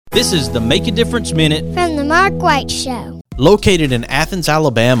This is the Make a Difference Minute from the Mark White Show. Located in Athens,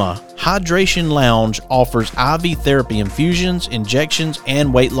 Alabama, Hydration Lounge offers IV therapy infusions, injections,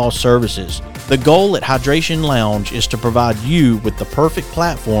 and weight loss services. The goal at Hydration Lounge is to provide you with the perfect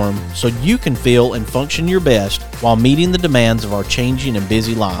platform so you can feel and function your best while meeting the demands of our changing and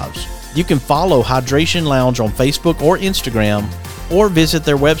busy lives. You can follow Hydration Lounge on Facebook or Instagram, or visit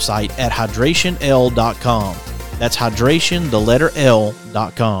their website at hydrationl.com. That's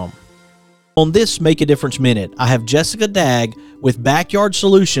hydration.l.com. On this Make a Difference Minute, I have Jessica Daigre with Backyard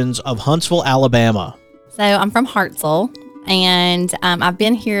Solutions of Huntsville, Alabama. So I'm from Hartselle, and I've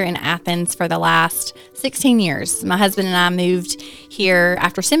been here in Athens for the last 16 years. My husband and I moved here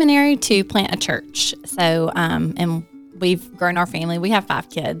after seminary to plant a church. So, and we've grown our family. We have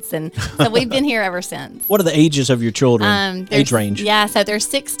 5 kids, and so we've been here ever since. What are the ages of your children? Age range? Yeah, so they're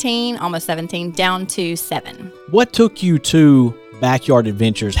 16, almost 17, down to 7. What took you to Backyard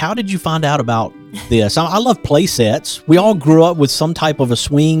Adventures? How did you find out about this? I love play sets. We all grew up with some type of a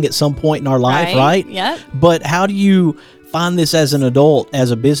swing at some point in our life, right? Yep. But how do you find this as an adult,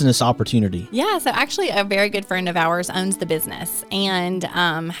 as a business opportunity? Yeah, so actually a very good friend of ours owns the business and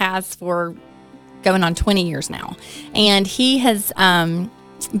has for going on 20 years now. And he has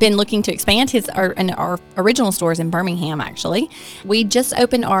been looking to expand our original stores in Birmingham, actually. We just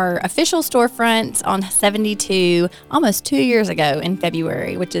opened our official storefront on 72 almost 2 years ago in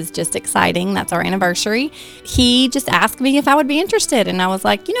February, which is just exciting. That's our anniversary. He just asked me if I would be interested, and I was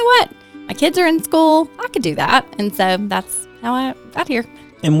like, you know what? My kids are in school. I could do that. And so that's how I got here.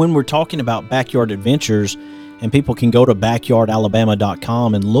 And when we're talking about Backyard Adventures, and people can go to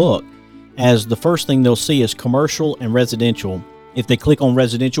backyardalabama.com and look, as the first thing they'll see is commercial and residential. If they click on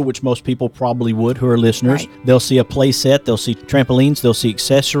residential, which most people probably would who are listeners, right, they'll see a play set, they'll see trampolines, they'll see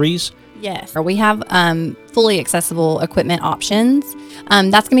accessories. Yes. We have fully accessible equipment options.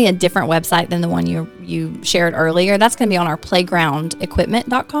 That's going to be a different website than the one you shared earlier. That's going to be on our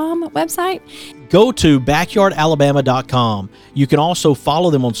playgroundequipment.com website. Go to backyardalabama.com. You can also follow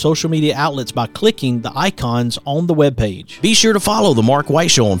them on social media outlets by clicking the icons on the webpage. Be sure to follow The Mark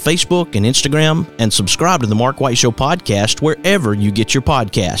White Show on Facebook and Instagram, and subscribe to The Mark White Show podcast wherever you get your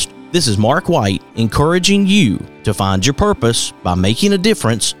podcast. This is Mark White, encouraging you to find your purpose by making a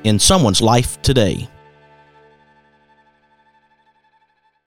difference in someone's life today.